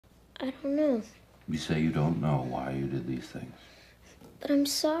I don't know. You say you don't know why you did these things. But I'm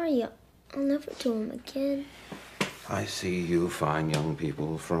sorry. I'll never do them again. I see you fine young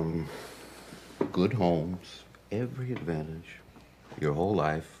people from good homes, every advantage, your whole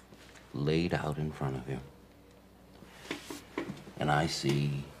life laid out in front of you. And I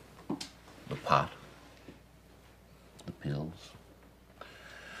see the pot, the pills,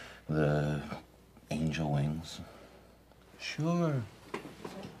 the angel wings. Sure,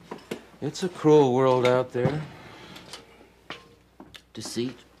 it's a cruel world out there.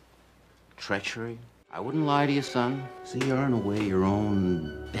 Deceit, treachery. I wouldn't lie to you, son. See, you're in a way your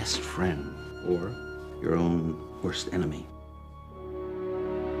own best friend or your own worst enemy.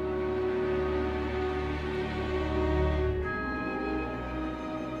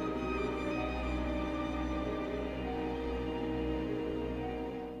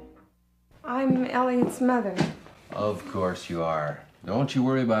 I'm Elliot's mother. Of course you are. Don't you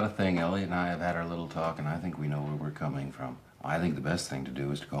worry about a thing. Elliot and I have had our little talk, and I think we know where we're coming from. I think the best thing to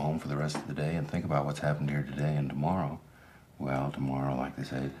do is to go home for the rest of the day and think about what's happened here today and tomorrow. Well, tomorrow, like they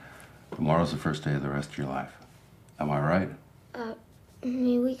say, tomorrow's the first day of the rest of your life. Am I right?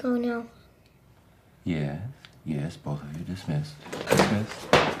 May we go now? Yes, both of you dismissed. Dismissed.